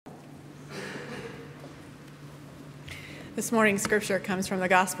This morning's scripture comes from the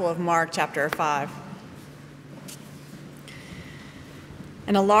Gospel of Mark, chapter 5.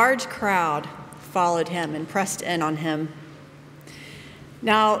 And a large crowd followed him and pressed in on him.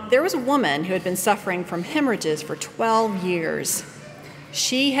 Now, there was a woman who had been suffering from hemorrhages for 12 years.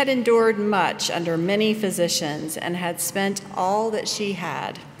 She had endured much under many physicians and had spent all that she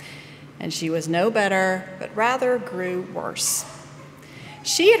had, and she was no better, but rather grew worse.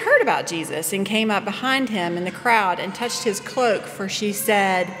 She had heard about Jesus and came up behind him in the crowd and touched his cloak, for she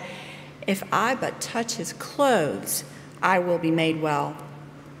said, "If I but touch his clothes, I will be made well."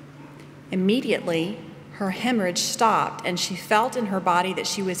 Immediately, her hemorrhage stopped, and she felt in her body that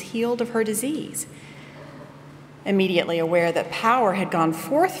she was healed of her disease. Immediately aware that power had gone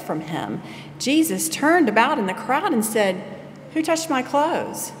forth from him, Jesus turned about in the crowd and said, "Who touched my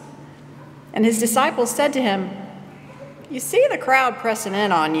clothes?" And his disciples said to him, "You see the crowd pressing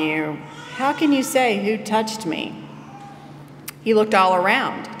in on you. How can you say, 'Who touched me?'" He looked all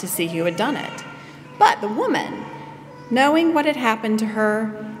around to see who had done it. But the woman, knowing what had happened to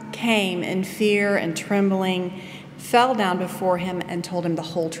her, came in fear and trembling, fell down before him, and told him the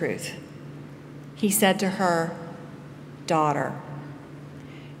whole truth. He said to her, "Daughter,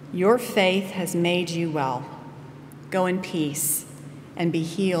 your faith has made you well. Go in peace and be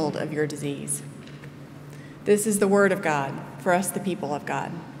healed of your disease." This is the word of God for us, the people of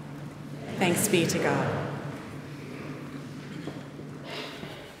God. Thanks be to God.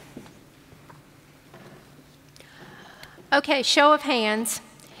 Okay, show of hands.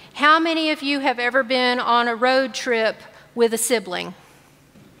 How many of you have ever been on a road trip with a sibling?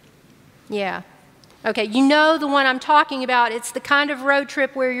 Yeah. Okay, you know the one I'm talking about. It's the kind of road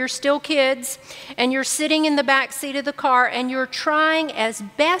trip where you're still kids and you're sitting in the back seat of the car and you're trying as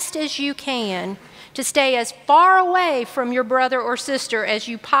best as you can to stay as far away from your brother or sister as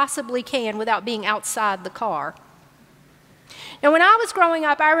you possibly can without being outside the car. Now, when I was growing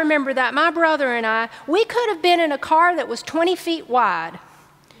up, I remember that my brother and I, we could have been in a car that was 20 feet wide,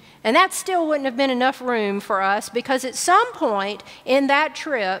 and that still wouldn't have been enough room for us, because at some point in that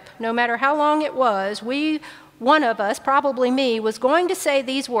trip, no matter how long it was, one of us, probably me, was going to say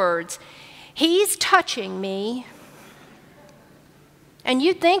these words, "He's touching me." And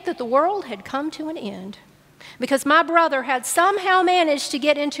you'd think that the world had come to an end, because my brother had somehow managed to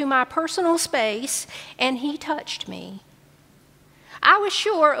get into my personal space and he touched me. I was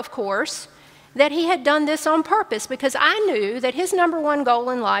sure, of course, that he had done this on purpose, because I knew that his number one goal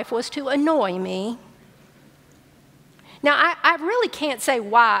in life was to annoy me. Now, I really can't say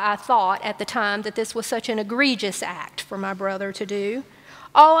why I thought at the time that this was such an egregious act for my brother to do.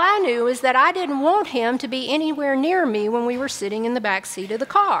 All I knew is that I didn't want him to be anywhere near me when we were sitting in the back seat of the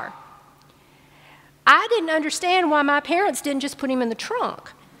car. I didn't understand why my parents didn't just put him in the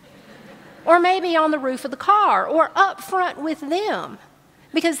trunk, or maybe on the roof of the car, or up front with them,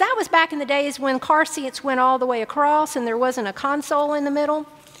 because that was back in the days when car seats went all the way across and there wasn't a console in the middle.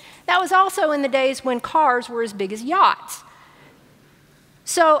 That was also in the days when cars were as big as yachts.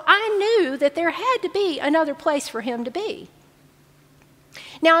 So I knew that there had to be another place for him to be.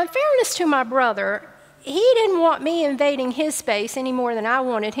 Now, in fairness to my brother, he didn't want me invading his space any more than I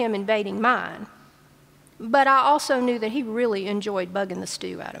wanted him invading mine. But I also knew that he really enjoyed bugging the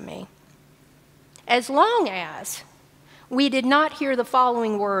stew out of me. As long as we did not hear the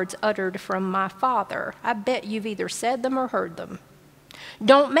following words uttered from my father. I bet you've either said them or heard them.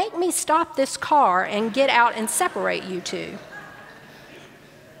 "Don't make me stop this car and get out and separate you two."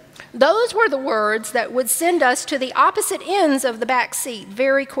 Those were the words that would send us to the opposite ends of the back seat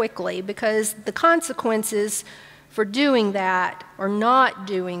very quickly, because the consequences for doing that or not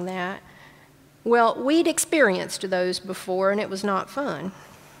doing that, well, we'd experienced those before, and it was not fun.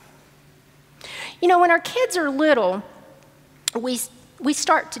 You know, when our kids are little, we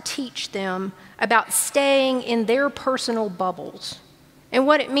start to teach them about staying in their personal bubbles and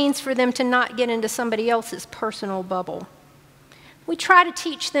what it means for them to not get into somebody else's personal bubble. We try to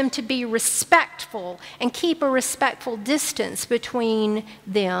teach them to be respectful and keep a respectful distance between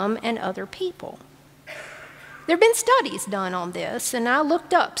them and other people. There have been studies done on this, and I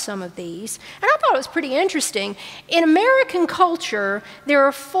looked up some of these, and I thought it was pretty interesting. In American culture, there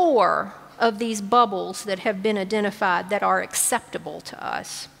are 4 of these bubbles that have been identified that are acceptable to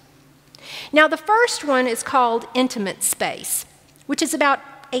us. Now, the first one is called intimate space, which is about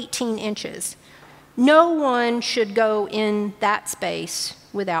 18 inches. No one should go in that space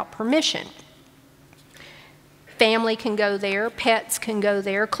without permission. Family can go there, pets can go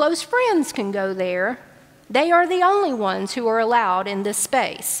there, close friends can go there. They are the only ones who are allowed in this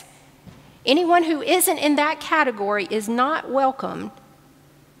space. Anyone who isn't in that category is not welcome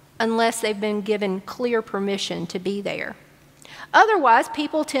unless they've been given clear permission to be there. Otherwise,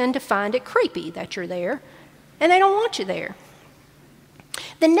 people tend to find it creepy that you're there, and they don't want you there.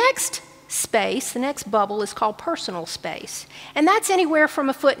 The next space, the next bubble, is called personal space, and that's anywhere from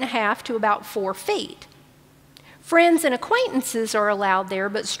 1.5 feet to about 4 feet. Friends and acquaintances are allowed there,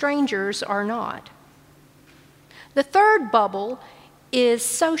 but strangers are not. The third bubble is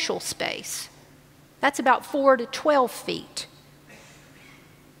social space. That's about 4 to 12 feet.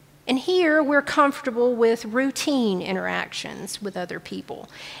 And here we're comfortable with routine interactions with other people.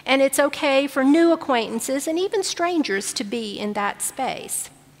 And it's okay for new acquaintances and even strangers to be in that space.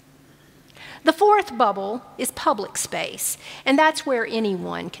 The fourth bubble is public space, and that's where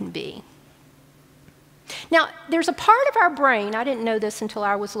anyone can be. Now, there's a part of our brain, I didn't know this until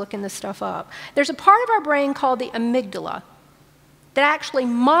I was looking this stuff up, there's a part of our brain called the amygdala that actually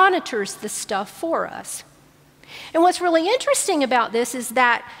monitors this stuff for us. And what's really interesting about this is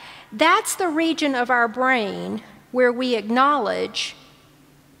that that's the region of our brain where we acknowledge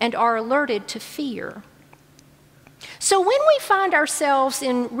and are alerted to fear. So when we find ourselves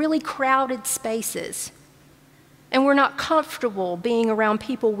in really crowded spaces and we're not comfortable being around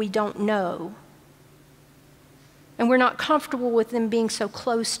people we don't know, and we're not comfortable with them being so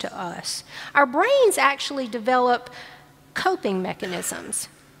close to us, our brains actually develop coping mechanisms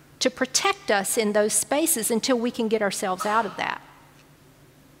to protect us in those spaces until we can get ourselves out of that.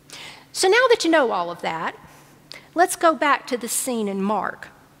 So now that you know all of that, let's go back to the scene in Mark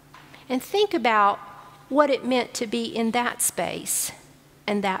and think about what it meant to be in that space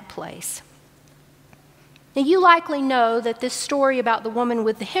and that place. Now, you likely know that this story about the woman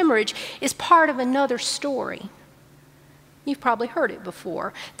with the hemorrhage is part of another story. You've probably heard it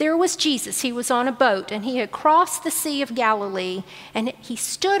before. There was Jesus. He was on a boat, and he had crossed the Sea of Galilee, and he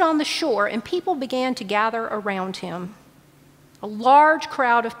stood on the shore, and people began to gather around him. A large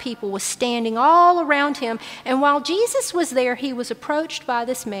crowd of people was standing all around him, and while Jesus was there, he was approached by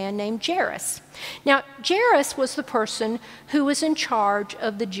this man named Jairus. Now, Jairus was the person who was in charge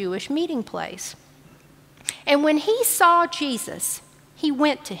of the Jewish meeting place. And when he saw Jesus, he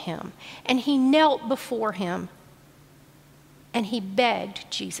went to him, and he knelt before him, and he begged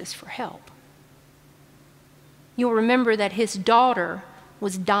Jesus for help. You'll remember that his daughter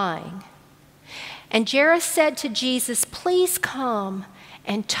was dying. And Jairus said to Jesus, "Please come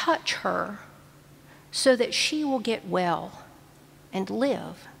and touch her so that she will get well and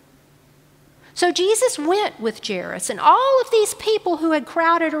live." So Jesus went with Jairus, and all of these people who had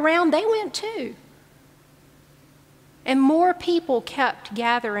crowded around, they went too. And more people kept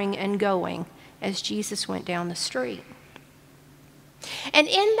gathering and going as Jesus went down the street. And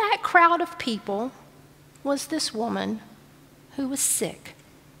in that crowd of people was this woman who was sick.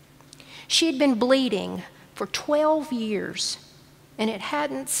 She had been bleeding for 12 years, and it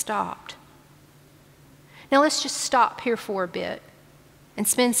hadn't stopped. Now let's just stop here for a bit and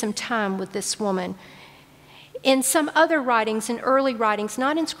spend some time with this woman. In some other writings, in early writings,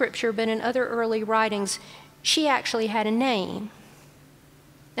 not in Scripture, but in other early writings, she actually had a name.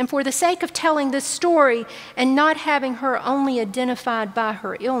 And for the sake of telling this story and not having her only identified by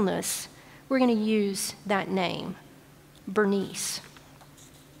her illness, we're going to use that name, Bernice.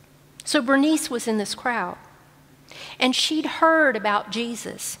 So Bernice was in this crowd, and she'd heard about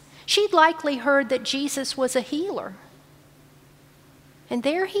Jesus. She'd likely heard that Jesus was a healer. And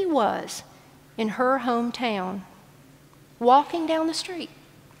there he was in her hometown, walking down the street.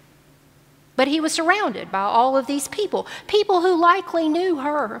 But he was surrounded by all of these people who likely knew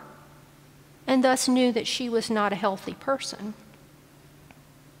her and thus knew that she was not a healthy person.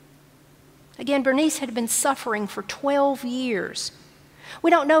 Again, Bernice had been suffering for 12 years. We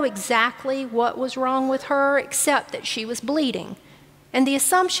don't know exactly what was wrong with her except that she was bleeding. And the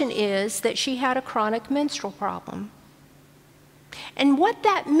assumption is that she had a chronic menstrual problem. And what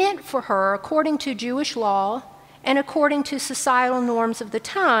that meant for her, according to Jewish law and according to societal norms of the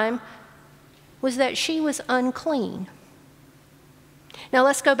time, was that she was unclean. Now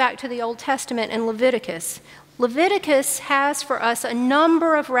let's go back to the Old Testament and Leviticus. Leviticus has for us a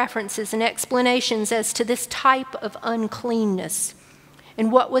number of references and explanations as to this type of uncleanness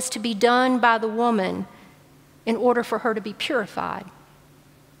and what was to be done by the woman in order for her to be purified.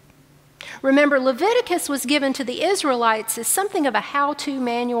 Remember, Leviticus was given to the Israelites as something of a how-to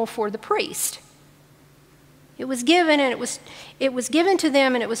manual for the priest. It was given, and it was given to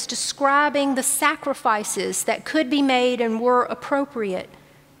them, and it was describing the sacrifices that could be made and were appropriate,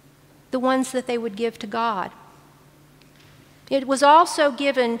 the ones that they would give to God. It was also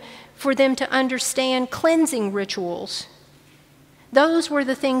given for them to understand cleansing rituals. Those were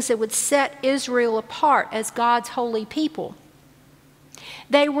the things that would set Israel apart as God's holy people.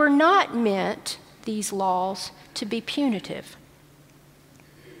 They were not meant, these laws, to be punitive.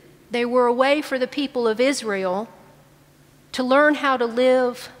 They were a way for the people of Israel to learn how to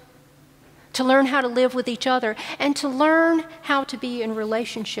live with each other, and to learn how to be in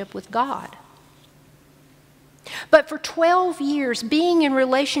relationship with God. But for 12 years, being in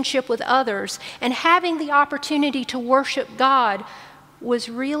relationship with others and having the opportunity to worship God was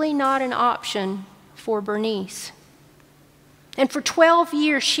really not an option for Bernice. And for 12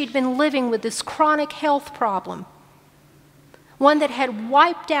 years, she'd been living with this chronic health problem, one that had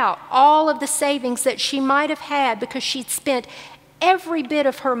wiped out all of the savings that she might have had because she'd spent every bit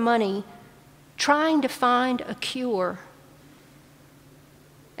of her money trying to find a cure,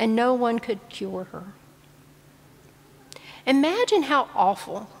 and no one could cure her. Imagine how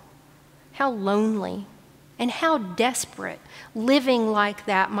awful, how lonely, and how desperate living like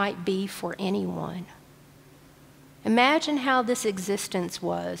that might be for anyone. Imagine how this existence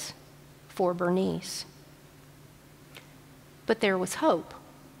was for Bernice. But there was hope.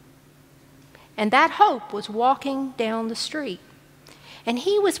 And that hope was walking down the street. And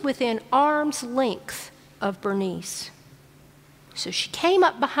he was within arm's length of Bernice. So she came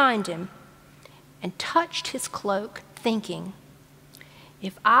up behind him and touched his cloak, thinking,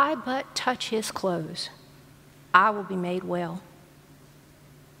 if I but touch his clothes, I will be made well.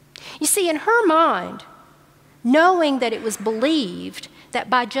 You see, in her mind, knowing that it was believed that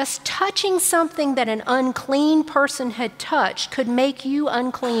by just touching something that an unclean person had touched could make you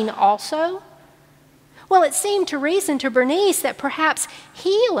unclean also, well, it seemed to reason to Bernice that perhaps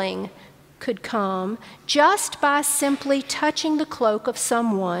healing could come just by simply touching the cloak of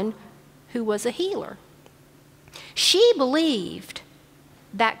someone who was a healer. She believed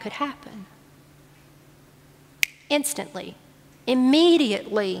that could happen. Instantly,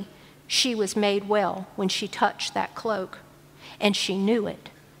 immediately, she was made well when she touched that cloak, and she knew it.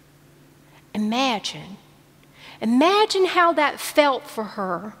 Imagine how that felt for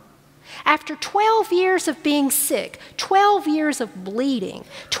her. After 12 years of being sick, 12 years of bleeding,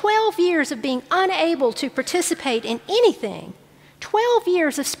 12 years of being unable to participate in anything, 12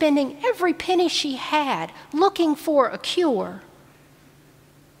 years of spending every penny she had looking for a cure,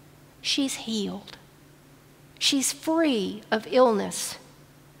 she's healed. She's free of illness.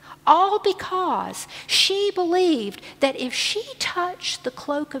 All because she believed that if she touched the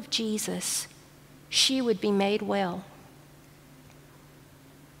cloak of Jesus, she would be made well.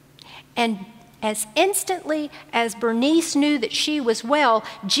 And as instantly as Bernice knew that she was well,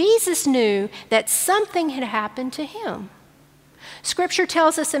 Jesus knew that something had happened to him. Scripture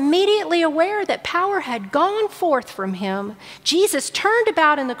tells us, immediately aware that power had gone forth from him, Jesus turned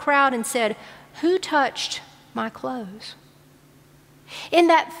about in the crowd and said, "Who touched my clothes?" In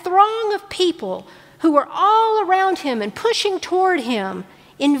that throng of people who were all around him and pushing toward him,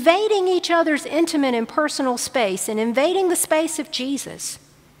 invading each other's intimate and personal space and invading the space of Jesus,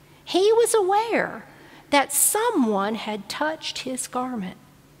 he was aware that someone had touched his garment.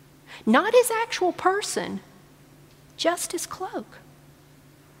 Not his actual person, just his cloak.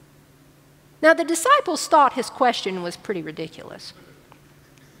 Now, the disciples thought his question was pretty ridiculous.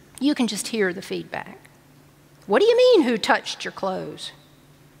 You can just hear the feedback. What do you mean, who touched your clothes?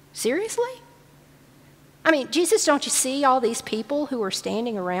 Seriously? I mean, Jesus, don't you see all these people who are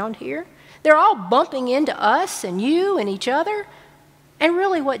standing around here? They're all bumping into us and you and each other. And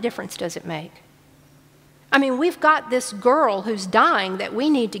really, what difference does it make? I mean, we've got this girl who's dying that we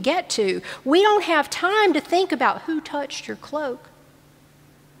need to get to. We don't have time to think about who touched your cloak.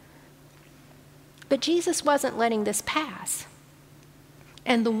 But Jesus wasn't letting this pass.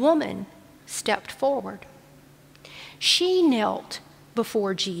 And the woman stepped forward. She knelt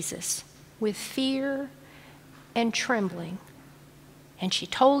before Jesus with fear and trembling, and she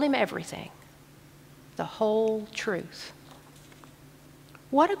told him everything, the whole truth.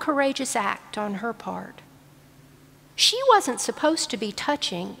 What a courageous act on her part. She wasn't supposed to be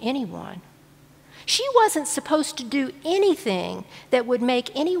touching anyone. She wasn't supposed to do anything that would make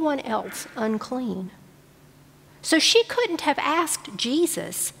anyone else unclean. So she couldn't have asked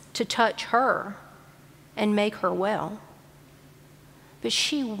Jesus to touch her and make her well. But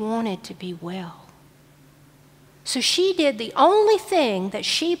she wanted to be well. So she did the only thing that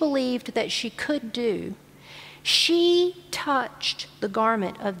she believed that she could do. She touched the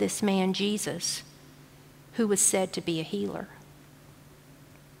garment of this man, Jesus, who was said to be a healer.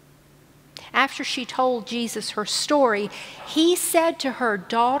 After she told Jesus her story, he said to her,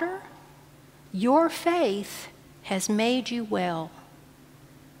 "Daughter, your faith has made you well.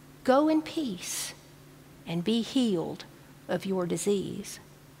 Go in peace and be healed of your disease."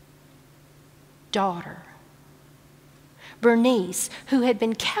 Daughter. Bernice, who had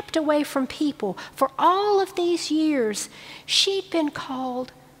been kept away from people for all of these years, she'd been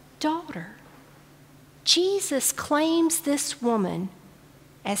called daughter. Jesus claims this woman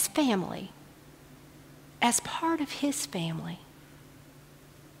as family, as part of his family.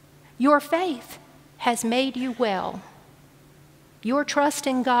 Your faith has made you well. Your trust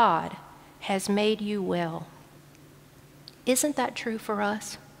in God has made you well. Isn't that true for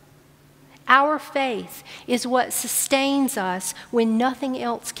us? Our faith is what sustains us when nothing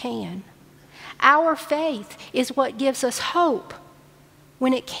else can. Our faith is what gives us hope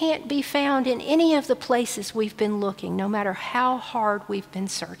when it can't be found in any of the places we've been looking, no matter how hard we've been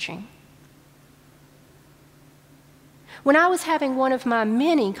searching. When I was having one of my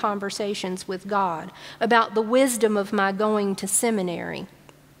many conversations with God about the wisdom of my going to seminary,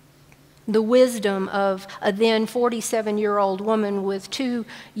 the wisdom of a then 47-year-old woman with 2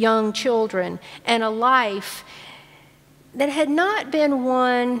 young children and a life that had not been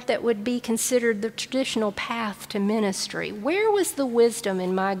one that would be considered the traditional path to ministry. Where was the wisdom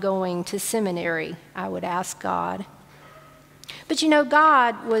in my going to seminary? I would ask God. But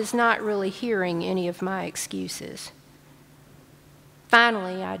God was not really hearing any of my excuses.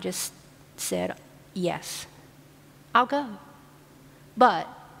 Finally, I just said, yes, I'll go. But,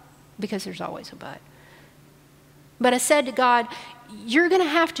 because there's always a but I said to God, you're going to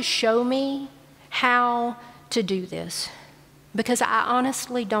have to show me how to do this, because I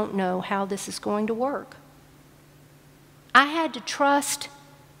honestly don't know how this is going to work. I had to trust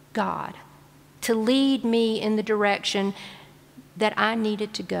God to lead me in the direction that I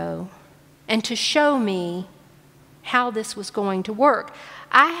needed to go and to show me how this was going to work.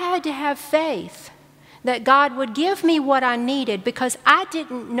 I had to have faith that God would give me what I needed, because I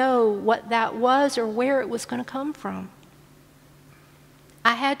didn't know what that was or where it was going to come from.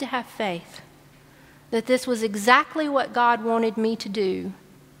 I had to have faith that this was exactly what God wanted me to do,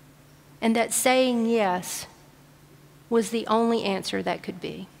 and that saying yes was the only answer that could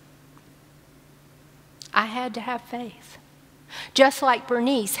be. I had to have faith. Just like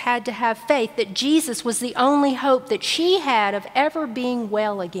Bernice had to have faith that Jesus was the only hope that she had of ever being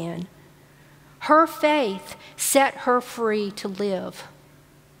well again. Her faith set her free to live.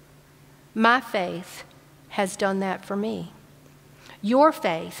 My faith has done that for me. Your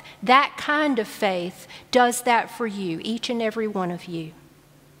faith, that kind of faith, does that for you, each and every one of you.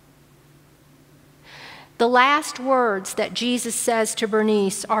 The last words that Jesus says to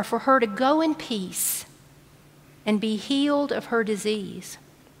Bernice are for her to go in peace and be healed of her disease.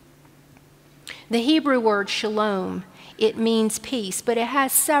 The Hebrew word shalom, it means peace, but it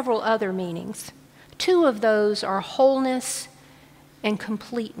has several other meanings. 2 of those are wholeness and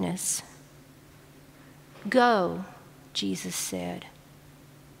completeness. Go, Jesus said.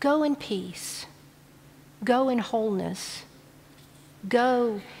 Go in peace. Go in wholeness.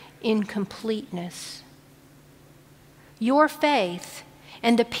 Go in completeness. Your faith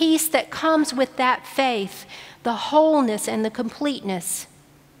and the peace that comes with that faith, the wholeness and the completeness,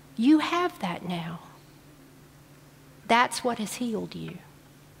 you have that now. That's what has healed you.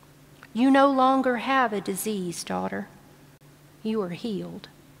 You no longer have a disease, daughter. You are healed.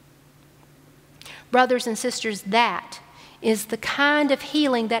 Brothers and sisters, that is the kind of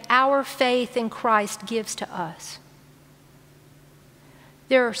healing that our faith in Christ gives to us.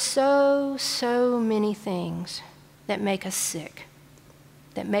 There are so many things that make us sick,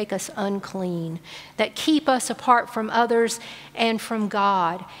 that make us unclean, that keep us apart from others and from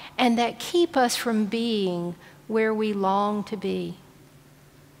God, and that keep us from being where we long to be.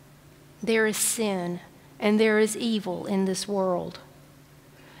 There is sin and there is evil in this world.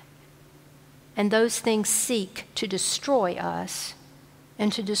 And those things seek to destroy us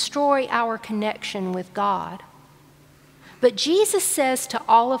and to destroy our connection with God. But Jesus says to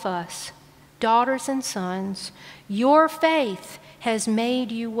all of us, daughters and sons, your faith has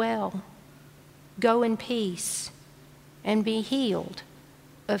made you well. Go in peace and be healed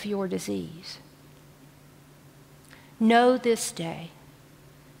of your disease. Know this day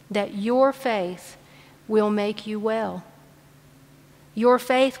that your faith will make you well. Your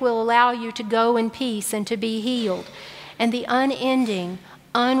faith will allow you to go in peace and to be healed. And the unending,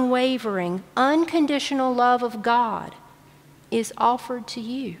 unwavering, unconditional love of God is offered to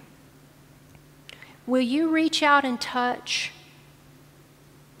you. Will you reach out and touch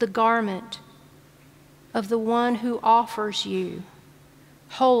the garment of the one who offers you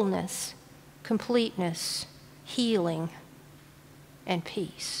wholeness, completeness, healing, and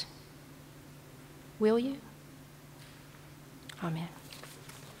peace? Will you? Amen.